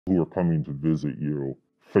who are coming to visit you.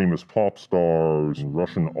 Famous pop stars,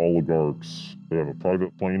 Russian oligarchs. They have a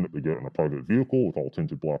private plane that they get in a private vehicle with all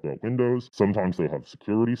tinted blackout windows. Sometimes they have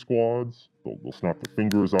security squads. They'll snap their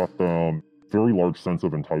fingers at them. Very large sense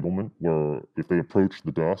of entitlement where if they approach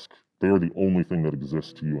the desk, they are the only thing that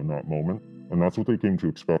exists to you in that moment. And that's what they came to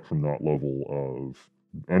expect from that level of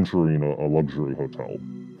entering a luxury hotel.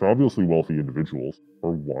 Fabulously wealthy individuals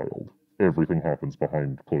are wild. Everything happens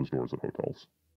behind closed doors at hotels.